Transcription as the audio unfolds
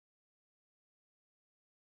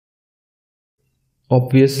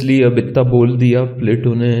Obviously अब इतना बोल दिया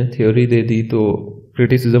प्लेटो ने, थ्योरी दे दी, तो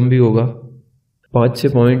क्रिटिसिज्म भी होगा।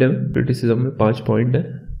 5-6 पॉइंट है क्रिटिसिज्म में, 5 पॉइंट है,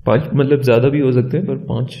 5 मतलब ज़्यादा भी हो सकते हैं पर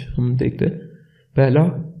 5 हम देखते हैं। पहला,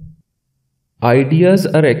 ideas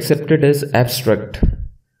are accepted as abstract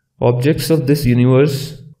objects of this universe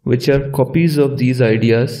which are copies of these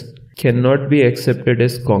ideas can not be accepted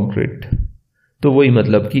as concrete. तो वही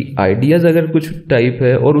मतलब कि आइडियाज अगर कुछ टाइप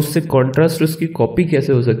है और उससे कॉन्ट्रास्ट उसकी कॉपी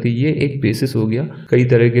कैसे हो सकती है, ये एक बेसिस हो गया कई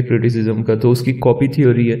तरह के क्रिटिसिज्म का। तो उसकी कॉपी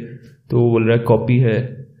थ्योरी है, तो वो बोल रहा है कॉपी है,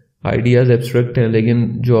 आइडियाज एब्स्ट्रैक्ट हैं लेकिन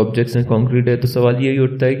जो ऑब्जेक्ट्स हैं कॉन्क्रीट है। तो सवाल यही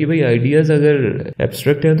उठता है कि भाई आइडियाज अगर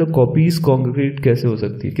एब्स्ट्रैक्ट हैं तो कॉपीज कॉन्क्रीट कैसे हो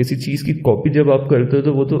सकती है? किसी चीज़ की कॉपी जब आप करते हो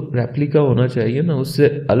तो वो तो रेप्लिका होना चाहिए ना, उससे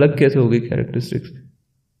अलग कैसे होगी कैरेक्टरिस्टिक्स?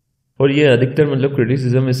 और ये अधिकतर मतलब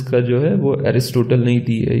क्रिटिसिज्म इसका जो है वो एरिस्टोटल नहीं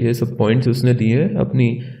दी है, ये सब पॉइंट्स उसने दिए हैं अपनी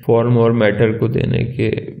फॉर्म और मैटर को देने के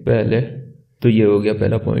पहले। तो ये हो गया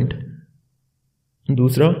पहला पॉइंट।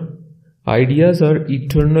 दूसरा, ideas are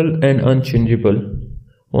eternal and unchangeable.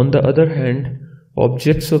 On the other hand,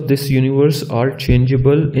 objects of this universe are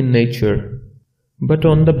changeable in nature. But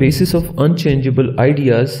on the basis of unchangeable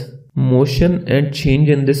ideas, motion and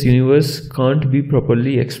change in this universe can't be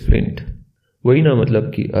properly explained. वही ना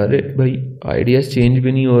मतलब कि अरे भाई ideas change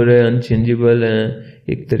भी नहीं हो रहे, अनचेंजेबल हैं,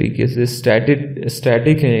 एक तरीके से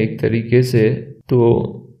स्टैटिक हैं एक तरीके से,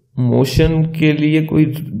 तो मोशन के लिए कोई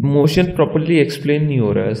मोशन प्रॉपर्ली एक्सप्लेन नहीं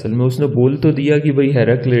हो रहा है असल में। उसने बोल तो दिया कि भाई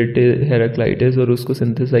हेराक्लाइटिस और उसको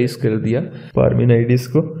सिंथेसाइज कर दिया पार्मेनाइडिस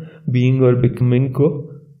को, बीइंग और बिकमिंग को,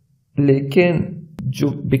 लेकिन जो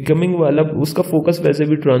बिकमिंग वाला उसका फोकस वैसे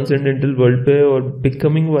भी ट्रांसेंडेंटल वर्ल्ड पे है और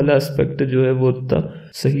बिकमिंग वाला एस्पेक्ट जो है वो उतना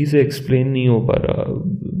सही से एक्सप्लेन नहीं हो पा रहा।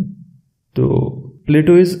 तो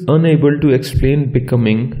प्लेटो is unable to explain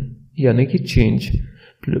becoming यानी कि change.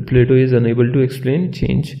 Plato is unable to explain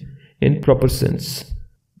change in proper sense.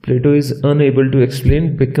 Plato is unable to explain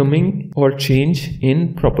becoming or change in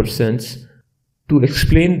proper sense. To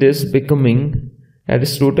explain this becoming,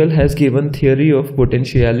 Aristotle has given theory of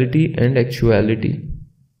potentiality and actuality.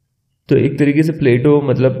 तो एक तरीके से प्लेटो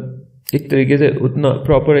मतलब एक तरीके से उतना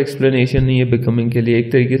proper explanation नहीं है बिकमिंग के लिए,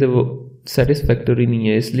 एक तरीके से वो सेटिस्फैक्टरी नहीं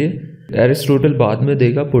है, इसलिए एरिस्टोटल बाद में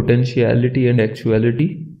देगा पोटेंशियलिटी एंड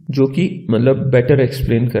एक्चुअलिटी, जो कि मतलब बेटर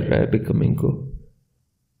एक्सप्लेन कर रहा है बिकमिंग को।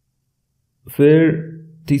 फिर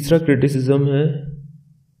तीसरा क्रिटिसिज्म है,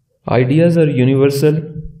 ideas are universal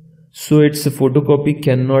so it's photocopy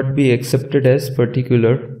can not be accepted as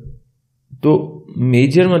particular. तो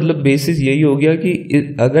मेजर मतलब बेसिस यही हो गया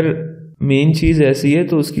कि अगर मेन चीज़ ऐसी है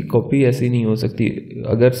तो उसकी कॉपी ऐसी नहीं हो सकती,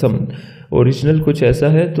 अगर सम ओरिजिनल कुछ ऐसा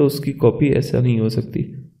है तो उसकी कॉपी ऐसा नहीं हो सकती।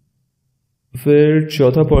 फिर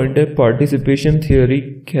चौथा पॉइंट है, participation theory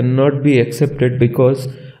can not be accepted because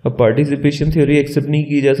अब पार्टिसिपेशन थ्योरी एक्सेप्ट नहीं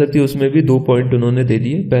की जा सकती, उसमें भी 2 पॉइंट उन्होंने दे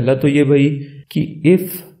दिए। पहला तो ये भाई कि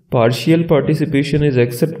if partial participation is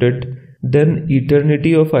accepted then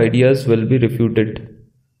eternity of ideas will be refuted.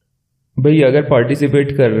 भाई अगर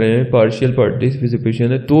पार्टिसिपेट कर रहे हैं, पार्शियल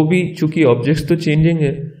पार्टिसिपेशन है, तो भी चूंकि ऑब्जेक्ट्स तो चेंजिंग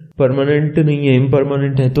है, परमानेंट नहीं है,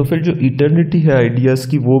 इम्परमानेंट है, तो फिर जो इटर्निटी है आइडियाज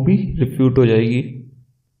की वो भी रिफ्यूट हो जाएगी।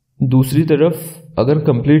 दूसरी तरफ अगर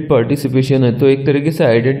कंप्लीट पार्टिसिपेशन है तो एक तरीके से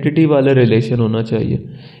आइडेंटिटी वाला रिलेशन होना चाहिए।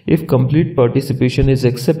 If complete participation is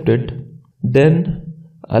accepted then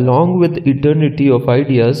along with eternity of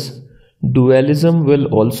ideas dualism will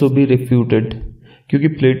also be refuted, क्योंकि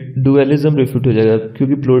डुअलिज्म रिफ्यूट हो जाएगा,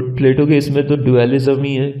 क्योंकि प्लेटो के इसमें तो डुअलिज्म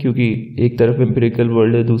ही है, क्योंकि एक तरफ एम्पिरिकल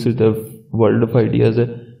वर्ल्ड है, दूसरी तरफ वर्ल्ड ऑफ आइडियाज है।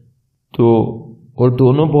 तो और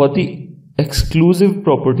दोनों बहुत ही एक्सक्लूसिव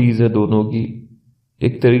प्रॉपर्टीज है दोनों की,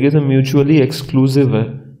 एक तरीके से म्यूचुअली एक्सक्लूसिव है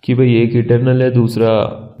कि भाई एक इटर्नल है दूसरा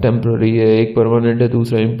टेम्पररी है, एक परमानेंट है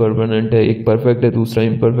दूसरा इम्परमानेंट है, एक परफेक्ट है दूसरा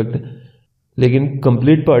इम्परफेक्ट है। लेकिन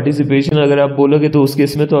कंप्लीट पार्टिसिपेशन अगर आप बोलोगे तो उसके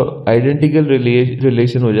इसमें तो आइडेंटिकल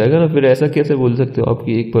रिलेशन हो जाएगा ना, फिर ऐसा कैसे बोल सकते हो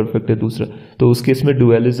आपकी एक परफेक्ट है दूसरा, तो उसके इसमें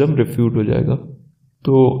डुअलिज्म रिफ्यूट हो जाएगा।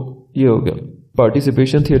 तो ये हो गया,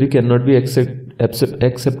 participation theory can not be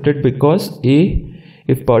accepted because A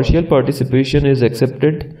if partial participation is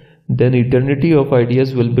accepted then eternity of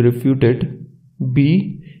ideas will be refuted. B,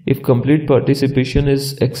 if complete participation is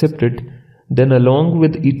accepted, then along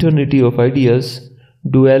with eternity of ideas,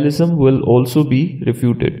 dualism will also be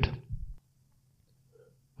refuted.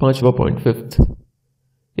 पांचवा point, fifth.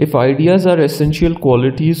 If ideas are essential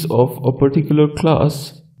qualities of a particular class,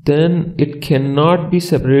 then it cannot be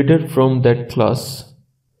separated from that class.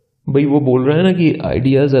 भाई वो बोल रहा है ना कि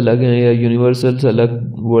ideas अलग हैं या यूनिवर्सल्स अलग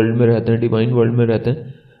वर्ल्ड में रहते हैं, डिवाइन वर्ल्ड में रहते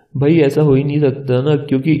हैं। भाई ऐसा हो ही नहीं सकता ना,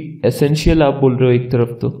 क्योंकि एसेंशियल आप बोल रहे हो एक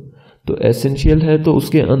तरफ, तो एसेंशियल है तो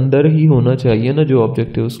उसके अंदर ही होना चाहिए ना जो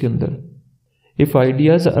ऑब्जेक्ट है उसके अंदर। If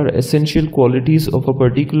ideas are essential qualities of a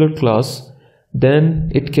particular class then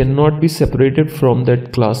it cannot be separated from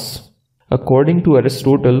that class. According to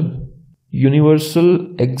Aristotle,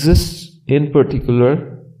 universal exists in particular,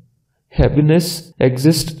 heaviness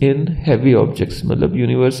exist in heavy objects. मतलब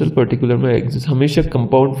यूनिवर्सल पर्टिकुलर में exist, हमेशा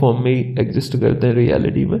compound form में ही exist करते हैं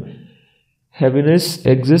reality में. Heaviness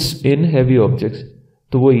exist in heavy objects.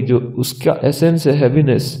 तो वही जो उसका एसेंस है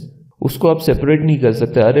हैवीनेस, उसको आप सेपरेट नहीं कर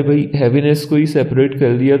सकते. अरे भाई हैवीनेस को ही सेपरेट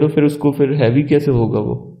कर दिया तो फिर उसको फिर हैवी कैसे होगा?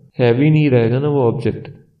 वो हैवी नहीं रहेगा ना वो ऑब्जेक्ट.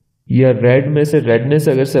 या रेड में से रेडनेस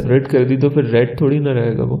अगर सेपरेट कर दी तो फिर रेड थोड़ी ना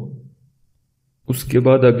रहेगा वो. उसके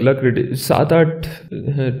बाद अगला 7-8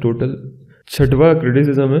 है टोटल. 6वां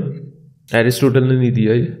क्रिटिसिज्म है, एरिस्टोटल ने नहीं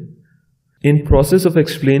दिया ये. In process of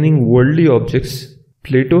explaining worldly objects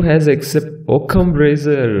Plato has accept ओकम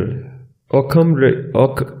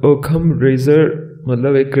razor.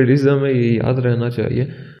 मतलब एक क्रिटिसिज्म है, ये याद रहना चाहिए.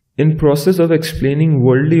 In process of explaining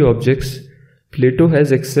worldly objects Plato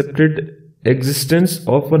has accepted existence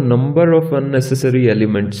of a number of unnecessary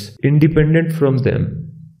elements independent from them.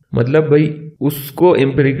 मतलब भाई उसको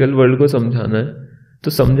एम्पिरिकल वर्ल्ड को समझाना है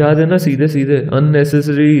तो समझा देना सीधे सीधे.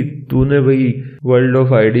 अननेसेसरी तूने भाई वर्ल्ड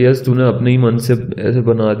ऑफ आइडियाज तूने अपने ही मन से ऐसे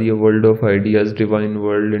बना दिया. World of ideas, divine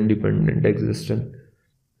world, independent existence.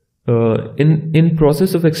 in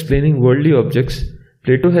process of explaining worldly objects,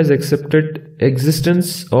 Plato has accepted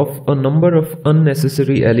existence of a number of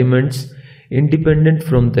unnecessary elements independent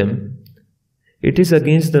from them. It is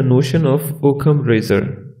against the notion of Occam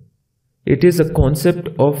razor. It is a concept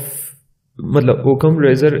of, मतलब Occam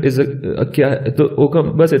razor is क्या, तो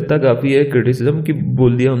Occam बस इतना काफी है criticism कि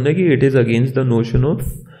बोल दिया हमने कि it is against the notion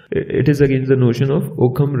of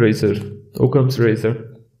Occam razor, Occam's razor.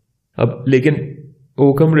 अब लेकिन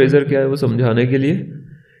Occam razor क्या है वो समझाने के लिए,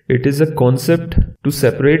 it is a concept to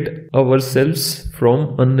separate ourselves from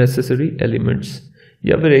unnecessary elements.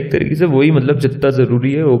 या फिर एक तरीके से वही, मतलब जितना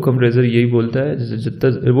ज़रूरी है ओकम रेजर यही बोलता है.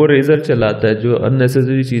 जितना वो रेजर चलाता है जो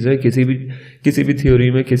अननेसेसरी चीज़ है किसी भी थ्योरी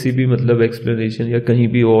में, किसी भी मतलब एक्सप्लेनेशन या कहीं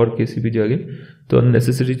भी और किसी भी जगह, तो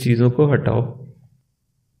अननेसेसरी चीज़ों को हटाओ.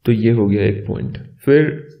 तो ये हो गया एक पॉइंट.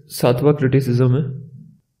 फिर 7वां क्रिटिसिज्म है,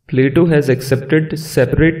 प्लेटो has accepted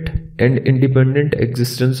separate and independent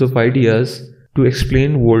existence of ideas to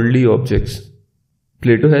explain worldly objects.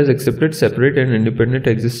 Plato has accepted separate and independent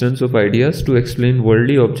existence of ideas to explain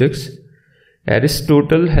worldly objects.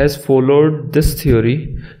 Aristotle has followed this theory.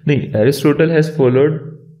 Aristotle has followed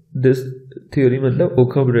this theory मतलब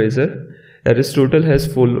Occam razor. Aristotle has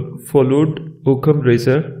followed Occam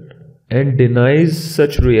razor and denies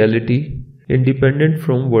such reality independent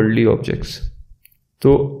from worldly objects.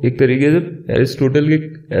 तो एक तरीके से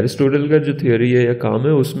Aristotle का जो theory है या काम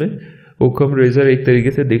है उसमें ओकम रेजर एक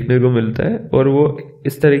तरीके से देखने को मिलता है और वो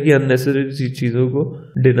इस तरह की अननेसेसरी चीज़ों को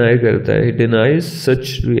डिनाई करता है. Denies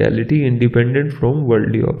such reality independent from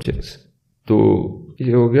worldly objects. तो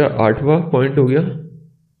ये हो गया 8वां पॉइंट हो गया.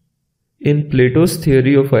 इन plateaus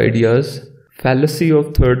theory of ideas fallacy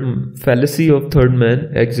of third man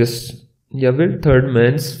exist, या फिर थर्ड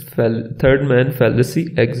मैन फैलेसी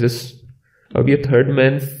एग्जिस्ट. अब ये थर्ड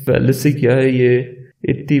मैन फैलेसी क्या है, ये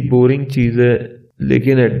इतनी बोरिंग चीज़ है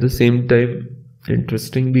लेकिन at the same time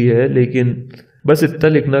interesting भी है. लेकिन बस इतना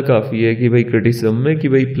लिखना काफ़ी है कि भाई क्रिटिसिज्म में कि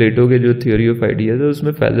भाई प्लेटो के जो थ्योरी ऑफ आइडियाज है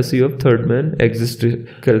उसमें fallacy of third man exist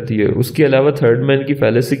करती है. उसके अलावा थर्ड मैन की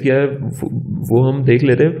फैलेसी क्या है वो हम देख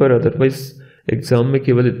लेते हैं, पर अदरवाइज एग्जाम में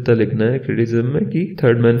केवल इतना लिखना है क्रिटिसिज्म में कि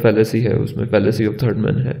थर्ड मैन फैलेसी है, उसमें फैलेसी ऑफ थर्ड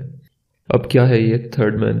मैन है. अब क्या है ये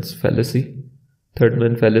थर्ड मैन फैलेसी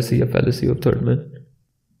या फैलेसी ऑफ थर्ड मैन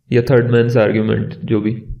या थर्ड मैन्स आर्ग्यूमेंट, जो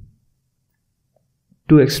भी.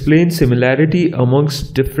 To explain similarity amongst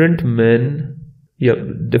different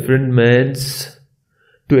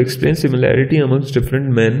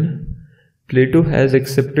men, Plato has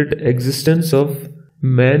accepted existence of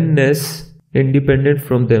manness independent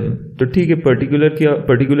from them. तो ठीक है,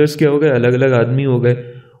 particulars क्या हो गए, अलग अलग आदमी हो गए,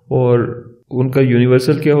 और उनका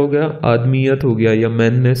यूनिवर्सल क्या हो गया, आदमियत हो गया या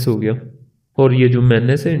मैननेस हो गया. और ये जो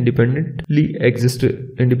मैननेस है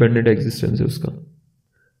इंडिपेंडेंट एग्जिस्टेंस है उसका.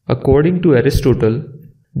 According to Aristotle,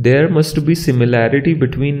 there must be similarity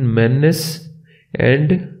between manness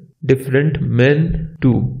and different men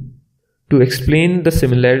too. To explain the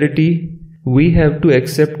similarity, we have to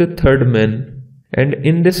accept a third man, and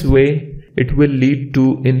in this way, it will lead to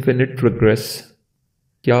infinite progress.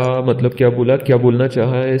 क्या मतलब क्या बोलना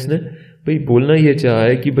चाहा है इसने? भाई बोलना ये चाहा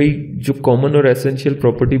है कि भाई जो कॉमन और एसेंशियल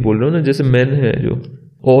प्रॉपर्टी बोल रहे हो ना, जैसे मैन है, जो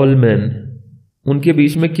ऑल मैन, उनके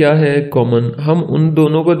बीच में क्या है कॉमन, हम उन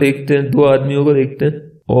दोनों को देखते हैं, दो आदमियों को देखते हैं,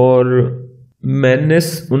 और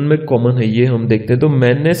मैननेस उनमें कॉमन है, ये हम देखते हैं. तो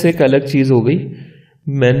मैननेस एक अलग चीज़ हो गई.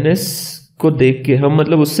 मैननेस को देख के हम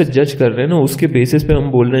मतलब उससे जज कर रहे हैं ना, उसके बेसिस पे हम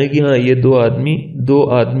बोल रहे हैं कि हाँ ये दो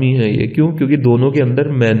आदमी हैं। ये क्यों? क्योंकि दोनों के अंदर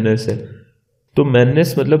मैननेस है। तो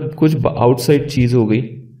मैननेस मतलब कुछ आउटसाइड चीज हो गई,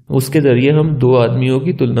 उसके जरिए हम दो आदमियों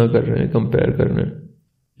की तुलना कर रहे हैं, कंपेयर कर रहे हैं।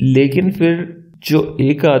 लेकिन फिर जो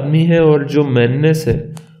एक आदमी है और जो मैननेस है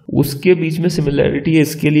उसके बीच में सिमिलैरिटी है,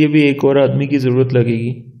 इसके लिए भी एक और आदमी की जरूरत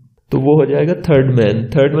लगेगी, तो वो हो जाएगा थर्ड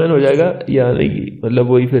मैन हो जाएगा या नहीं, मतलब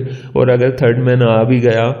वही फिर। और अगर थर्ड मैन आ भी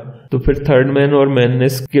गया तो फिर थर्ड मैन और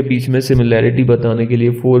मैननेस के बीच में सिमिलैरिटी बताने के लिए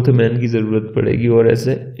फोर्थ मैन की जरूरत पड़ेगी, और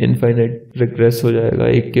ऐसे इनफाइनाइट रिग्रेस हो जाएगा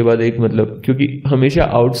एक के बाद एक। मतलब क्योंकि हमेशा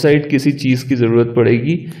आउटसाइड किसी चीज की जरूरत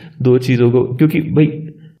पड़ेगी दो चीजों को, क्योंकि भाई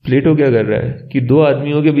प्लेटो क्या कर रहा है कि दो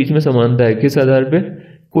आदमियों के बीच में समानता है, किस आधार पे?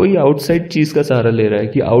 कोई आउटसाइड चीज का सहारा ले रहा है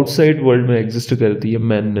कि आउटसाइड वर्ल्ड में एग्जिस्ट करती है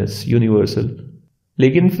मैननेस, यूनिवर्सल।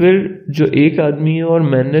 लेकिन फिर जो एक आदमी है और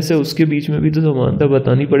मैननेस है उसके बीच में भी तो समानता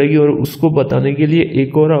बतानी पड़ेगी, और उसको बताने के लिए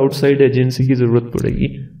एक और आउटसाइड एजेंसी की जरूरत पड़ेगी।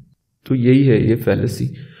 तो यही है ये fallacy.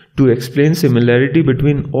 To explain similarity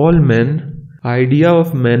between all man, idea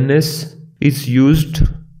of मैननेस is used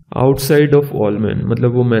outside of all man.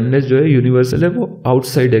 मतलब वो मैननेस जो है यूनिवर्सल है, वो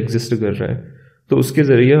आउटसाइड एग्जिस्ट कर रहा है, तो उसके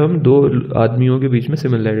जरिए हम दो आदमियों के बीच में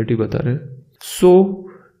सिमिलैरिटी बता रहे हैं। सो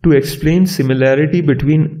to explain similarity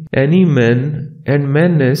between any man and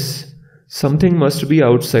मैननेस, something must be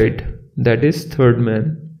outside, that is third man.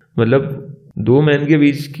 मतलब दो मैन के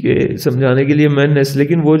बीच के समझाने के लिए मैननेस,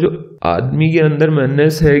 लेकिन वो जो आदमी के अंदर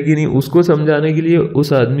मैननेस है कि नहीं उसको समझाने के लिए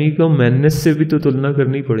उस आदमी को मैननेस से भी तो तुलना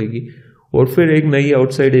करनी पड़ेगी, और फिर एक नई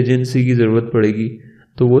आउटसाइड एजेंसी की जरूरत पड़ेगी,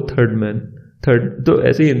 तो वो थर्ड। तो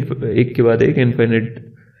ऐसे ही एक के बाद एक इनफिनिट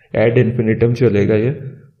एड इन्फिनिटम चलेगा ये,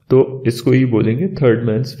 तो इसको ही बोलेंगे third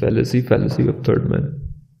mains fallacy, fallacy of third man.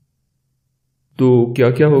 तो क्या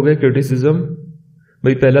क्या हो गया क्रिटिसिज्म?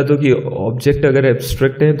 भाई पहला तो कि ऑब्जेक्ट अगर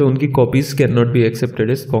एब्स्ट्रैक्ट हैं तो उनकी copies can not be accepted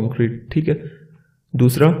as concrete, ठीक है।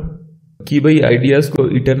 दूसरा कि भाई आइडियाज को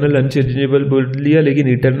इटर्नल अनचेंजेबल बोल लिया, लेकिन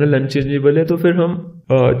इटर्नल अनचेंजेबल है तो फिर हम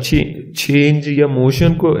चेंज या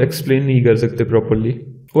मोशन को एक्सप्लेन नहीं कर सकते प्रॉपरली,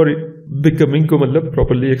 और बिकमिंग को मतलब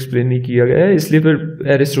प्रॉपरली एक्सप्लेन नहीं किया गया है, इसलिए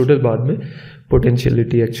फिर एरिस्टोटल बाद में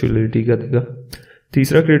पोटेंशियलिटी एक्चुअलिटी का देगा।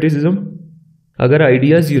 तीसरा क्रिटिसिज्म, अगर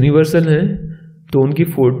आइडियाज यूनिवर्सल हैं तो उनकी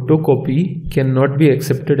photocopy can not be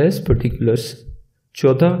accepted as particulars.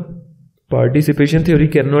 चौथा, participation theory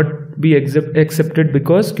can not be accepted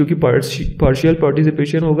because, क्योंकि पार्शियल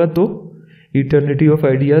पार्टिसिपेशन होगा तो eternity of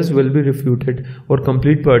ideas will be refuted, और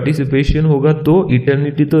कंप्लीट पार्टिसिपेशन होगा तो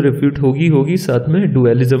इटर्निटी तो रिफ्यूट होगी, साथ में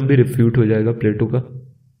डुअलिज्म भी रिफ्यूट हो जाएगा प्लेटो का।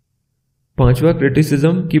 पांचवा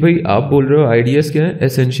क्रिटिसिज्म कि भाई आप बोल रहे हो आइडियाज क्या है?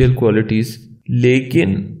 एसेंशियल क्वालिटीज,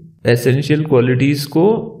 लेकिन एसेंशियल क्वालिटीज को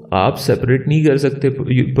आप सेपरेट नहीं कर सकते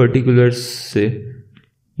पर्टिकुलर्स से,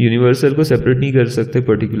 यूनिवर्सल को सेपरेट नहीं कर सकते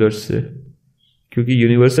पर्टिकुलर्स से, क्योंकि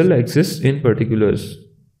यूनिवर्सल एग्जिस्ट इन पर्टिकुलर्स।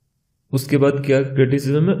 उसके बाद क्या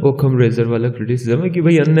क्रिटिसिज्म है? ओकम रेजर वाला क्रिटिसिज्म है कि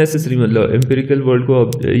भाई अननेसेसरी, मतलब एम्पिरिकल वर्ल्ड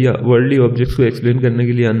को या वर्ल्डली ऑब्जेक्ट्स को एक्सप्लेन करने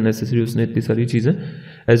के लिए अननेसेसरी उसने इतनी सारी चीज़ें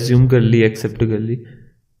एज्यूम कर ली, एक्सेप्ट कर ली,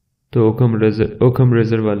 तो ओकम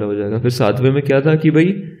रेजर वाला हो जाएगा। फिर सातवें में क्या था कि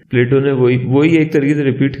भाई प्लेटो ने वही एक तरीके से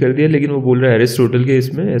रिपीट कर दिया, लेकिन वो बोल रहा है एरिस्टोटल के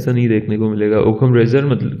इसमें ऐसा नहीं देखने को मिलेगा। ओकम रेजर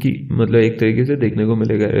मतलब एक तरीके से देखने को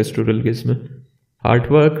मिलेगा एरिस्टोटल के इसमें।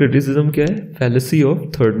 आठवां क्रिटिसिज्म क्या है? Fallacy of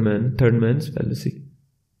third mains fallacy.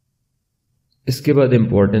 इसके बाद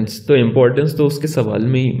इम्पोर्टेंस, तो इम्पोर्टेंस तो उसके सवाल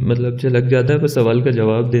में ही मतलब झलक जाता है, पर सवाल का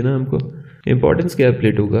जवाब देना हमको। इम्पोर्टेंस क्या है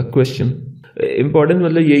प्लेटो का? क्वेश्चन इम्पोर्टेंस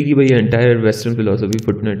मतलब यही कि भाई entire western philosophy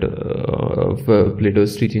footnote of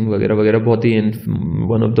Plato's teaching वगैरह वगैरह बहुत ही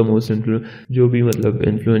वन ऑफ द मोस्ट जो भी मतलब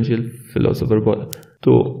इन्फ्लुएंशियल फिलोसोफर।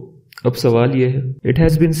 तो अब सवाल ये है, it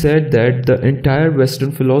has been said that the entire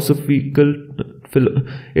western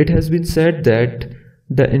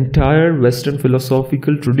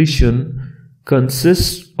philosophical tradition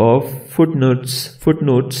consists of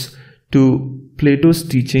footnotes to Plato's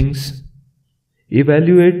teachings.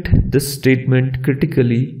 Evaluate this statement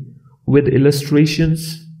critically with illustrations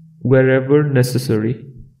wherever necessary.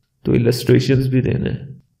 तो illustrations भी देना है।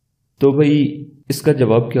 तो भाई इसका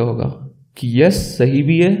जवाब क्या होगा कि यस सही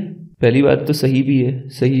भी है, पहली बात तो सही भी है,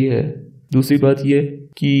 सही है। दूसरी बात ये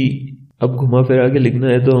कि अब घुमा फिरा के लिखना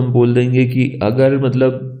है तो हम बोल देंगे कि अगर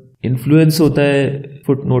मतलब इन्फ्लुएंस होता है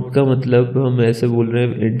फुटनोट का, मतलब हम ऐसे बोल रहे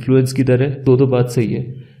हैं इन्फ्लुएंस की तरह, तो बात सही है,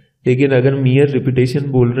 लेकिन अगर मियर रिपीटेशन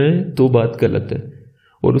बोल रहे हैं तो बात गलत है।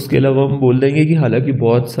 और उसके अलावा हम बोल देंगे कि हालांकि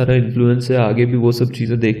बहुत सारा इन्फ्लुएंस है, आगे भी वो सब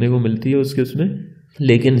चीज़ें देखने को मिलती है उसमें,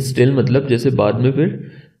 लेकिन स्टिल मतलब जैसे बाद में फिर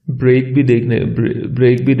ब्रेक भी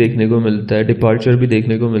देखने को मिलता है, डिपार्चर भी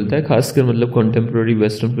देखने को मिलता है, खासकर मतलब कॉन्टेम्प्रेरी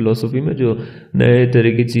वेस्टर्न फिलोसफी में जो नए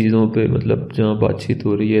तरह की चीज़ों पे मतलब जहाँ बातचीत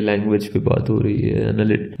हो रही है, लैंग्वेज पे बात हो रही है,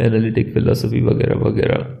 एनालिटिक फिलोसफी वगैरह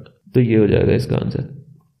वगैरह। तो ये हो जाएगा इसका answer.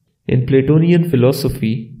 In प्लेटोनियन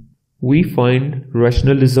philosophy we find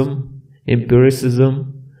rationalism, empiricism,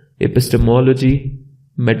 epistemology,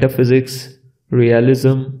 metaphysics,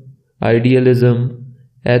 realism, idealism,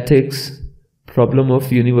 ethics, problem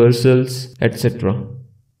of universals etcetera.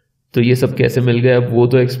 तो ये सब कैसे मिल गया अब वो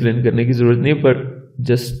तो एक्सप्लेन करने की जरूरत नहीं है, पर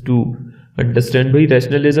जस्ट टू अंडरस्टैंड भाई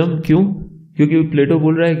रैशनलिज्म क्यों, क्योंकि प्लेटो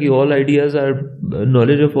बोल रहा है कि all ideas are,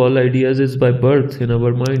 knowledge of all ideas is by birth in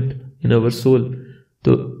our mind, in our soul.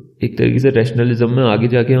 तो एक तरीके से रैशनलिज्म में आगे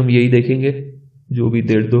जाके हम यही देखेंगे, जो भी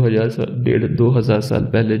 1,500 साल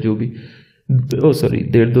पहले जो भी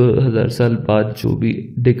 1,500 साल बाद जो भी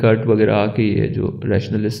डेकार्ट वगैरह आके ये जो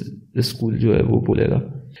रैशनलिस्ट स्कूल जो है वो बोलेगा।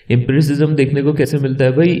 एम्पिरिसिज्म देखने को कैसे मिलता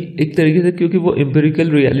है भाई, एक तरीके से क्योंकि वो एम्पिरिकल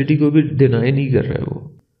रियलिटी को भी डिनाई नहीं कर रहा है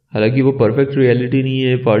वो, हालांकि वो परफेक्ट रियलिटी नहीं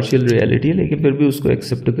है, पार्शियल रियलिटी है, लेकिन फिर भी उसको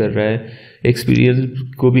एक्सेप्ट कर रहा है, एक्सपीरियंस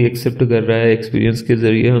को भी एक्सेप्ट कर रहा है, एक्सपीरियंस के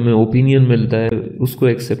जरिए हमें ओपिनियन मिलता है उसको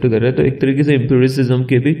एक्सेप्ट कर रहा है। तो एक तरीके से एम्पिरिसिज्म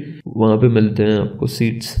के भी वहाँ पे मिलते हैं आपको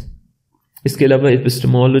सीट्स। इसके अलावा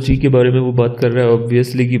एपिस्टेमोलॉजी के बारे में वो बात कर रहा है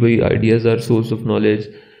ऑब्वियसली कि भाई ideas are source of knowledge,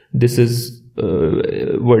 this is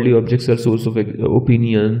worldly objects are source of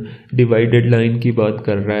opinion, divided line की बात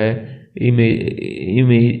कर रहा है,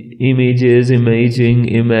 इमेजेस,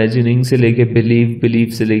 इमेजिनिंग से लेकर बिलीफ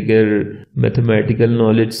से लेकर मैथमेटिकल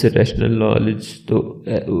नॉलेज से रैशनल नॉलेज, तो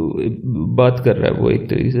बात कर रहा है वो एक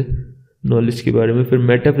तरीके से नॉलेज के बारे में। फिर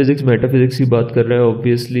मेटाफिजिक्स की बात कर रहा है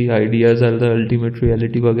obviously, ideas are the ultimate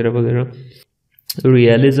reality वगैरह वगैरह।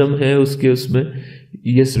 रियलिज्म है उसके उसमें,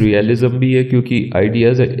 यस रियलिज्म भी है क्योंकि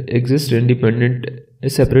ideas exist independent,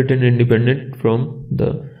 separate and independent from the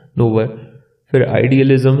nowhere. फिर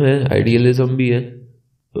आइडियलिज्म है, आइडियलिज्म भी है,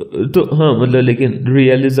 तो हाँ मतलब लेकिन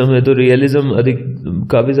रियलिज्म है तो रियलिज्म अधिक,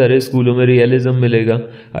 काफ़ी सारे स्कूलों में रियलिज्म मिलेगा।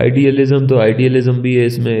 आइडियलिज्म तो आइडियलिज्म भी है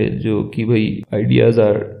इसमें, जो कि भाई आइडियाज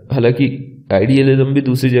आर, हालांकि आइडियलिज्म भी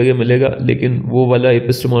दूसरी जगह मिलेगा लेकिन वो वाला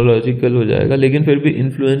एपिस्टेमोलॉजिकल हो जाएगा, लेकिन फिर भी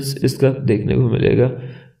इन्फ्लुएंस इसका देखने को मिलेगा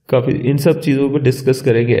काफ़ी। इन सब चीज़ों को डिस्कस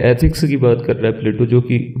करेंगे। एथिक्स की बात कर रहा है प्लेटो, जो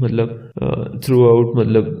कि मतलब थ्रू आउट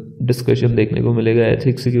मतलब डिस्कशन देखने को मिलेगा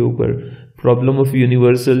एथिक्स के ऊपर। प्रॉब्लम ऑफ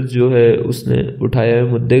यूनिवर्सल जो है उसने उठाया है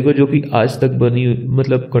मुद्दे को, जो कि आज तक बनी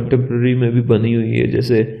मतलब कंटेम्प्रेरी में भी बनी हुई है,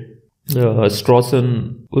 जैसे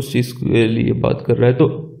स्ट्रॉसन उस चीज़ के लिए बात कर रहा है। तो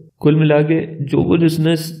कुल मिला के जो वो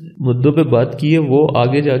जिसने मुद्दों पे बात की है वो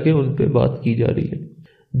आगे जाके उन पे बात की जा रही है।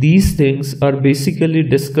 These things are basically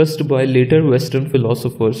discussed by later Western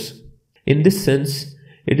philosophers. In this sense,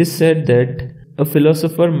 it is said that a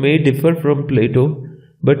philosopher may differ from Plato,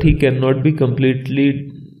 but he can't completely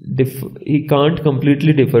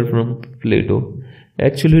differ from Plato.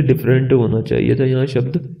 Actually, different होना चाहिए था यहाँ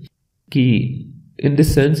शब्द कि in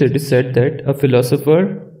this sense, it is said that a philosopher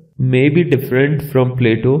may be different from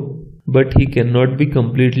Plato, but he cannot be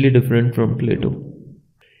completely different from Plato.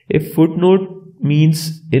 If footnote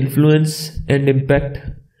means influence and impact,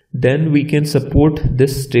 then we can support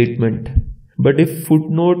this statement. But if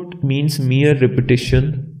footnote means mere repetition,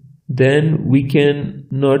 then we can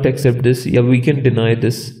not accept this, yeah, we can deny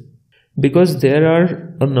this. Because there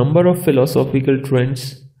are a number of philosophical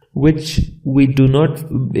trends which we do not,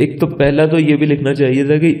 एक तो पहला तो ये भी लिखना चाहिए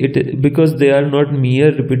था कि it, because they are not mere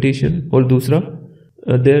repetition, और दूसरा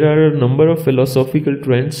there are a number of philosophical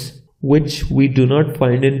trends which we do not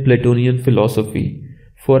find in Platonian philosophy.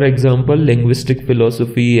 For example, linguistic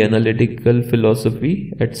philosophy, analytical philosophy,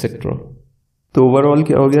 etc. तो overall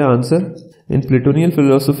क्या हो गया answer? In Platonian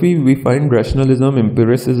philosophy, we find rationalism,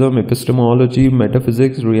 empiricism, epistemology,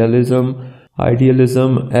 metaphysics, realism,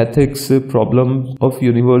 idealism, ethics, problem of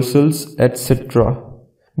universals, etc.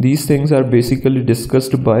 These things are basically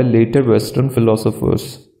discussed by later Western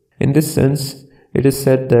philosophers. In this sense, it is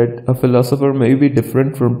said that a philosopher may be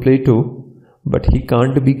different from Plato, but he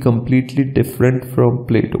can't be completely different from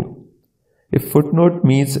Plato. If footnote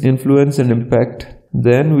means influence and impact,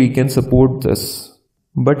 then we can support this.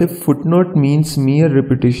 But if footnote means mere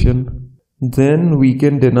repetition, then we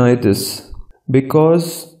can deny this,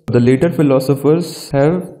 because the later philosophers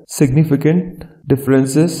have significant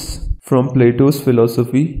differences from Plato's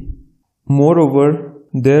philosophy. Moreover,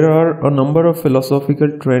 there are a number of philosophical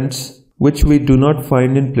trends which we do not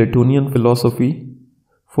find in Platonian philosophy.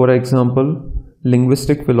 For example,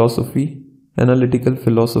 linguistic philosophy, analytical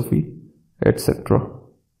philosophy, etc.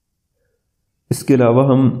 इसके अलावा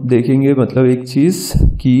हम देखेंगे मतलब एक चीज़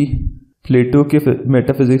कि प्लेटो के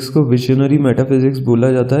metaphysics को visionary metaphysics बोला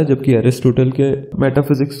जाता है, जबकि एरिस्टोटल के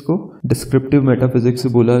मेटाफिजिक्स को डिस्क्रिप्टिव मेटाफिजिक्स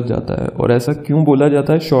बोला जाता है। और ऐसा क्यों बोला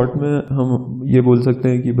जाता है, शॉर्ट में हम ये बोल सकते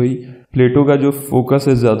हैं कि भाई प्लेटो का जो फोकस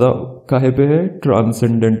है ज़्यादा काहे पे है,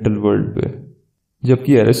 ट्रांसेंडेंटल वर्ल्ड पे,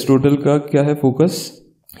 जबकि एरिस्टोटल का क्या है focus,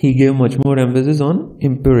 he gave much more emphasis on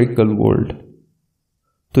empirical world.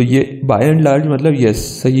 तो ये बाय एंड लार्ज मतलब यस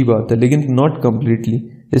सही बात है, लेकिन नॉट कंप्लीटली,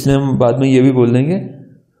 इसलिए हम बाद में ये भी बोल देंगे।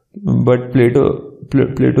 But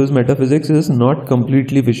Plato's metaphysics is not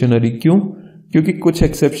completely visionary. क्यों? क्योंकि कुछ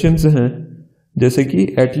एक्सेप्शंस हैं, जैसे कि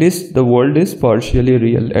at least the world is partially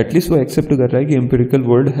real, at least वो एक्सेप्ट कर रहा है कि एम्पिरिकल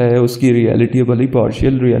वर्ल्ड है, उसकी रियलिटी है, भले ही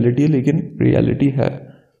पार्शियल रियलिटी है लेकिन रियलिटी है।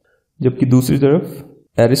 जबकि दूसरी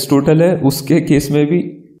तरफ एरिस्टोटल है, उसके केस में भी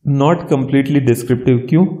नॉट कंप्लीटली डिस्क्रिप्टिव।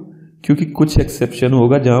 क्यों? क्योंकि कुछ एक्सेप्शन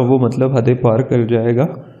होगा जहां वो मतलब हदें पार कर जाएगा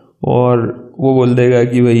और वो बोल देगा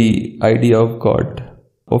कि वही idea of God,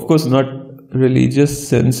 of course not religious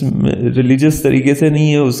sense में, रिलीजियस तरीके से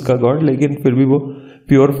नहीं है उसका गॉड, लेकिन फिर भी वो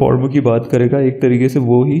प्योर फॉर्म की बात करेगा एक तरीके से,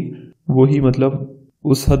 वो ही मतलब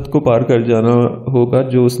उस हद को पार कर जाना होगा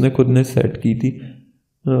जो उसने खुद ने सेट की थी,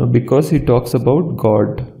 because he talks about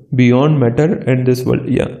God beyond matter and this world,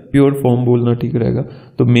 या प्योर फॉर्म बोलना ठीक रहेगा।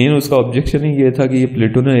 तो मेन उसका ऑब्जेक्शन ही ये था कि ये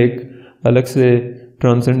प्लेटो ने एक अलग से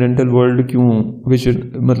ट्रांसेंडेंटल वर्ल्ड क्यों विजन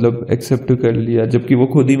मतलब एक्सेप्ट कर लिया, जबकि वो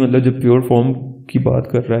खुद ही मतलब जब प्योर फॉर्म की बात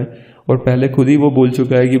कर रहा है और पहले खुद ही वो बोल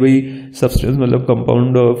चुका है कि भाई सब्सटेंस मतलब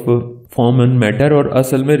compound of form and matter, और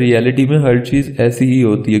असल में रियलिटी में हर चीज़ ऐसी ही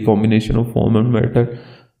होती है, combination of form and matter.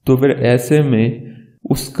 तो फिर ऐसे में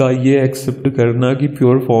उसका ये एक्सेप्ट करना कि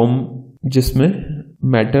प्योर फॉर्म जिसमें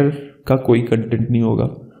मैटर का कोई कंटेंट नहीं होगा,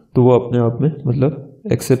 तो वो अपने आप में मतलब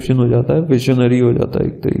एक्सेप्शन हो जाता है, विजनरी हो जाता है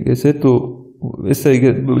एक तरीके से। तो इस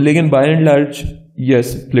तरीके, लेकिन bye and large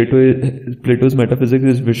yes Plato's metaphysics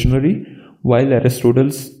is visionary while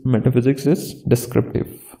Aristotle's metaphysics is descriptive.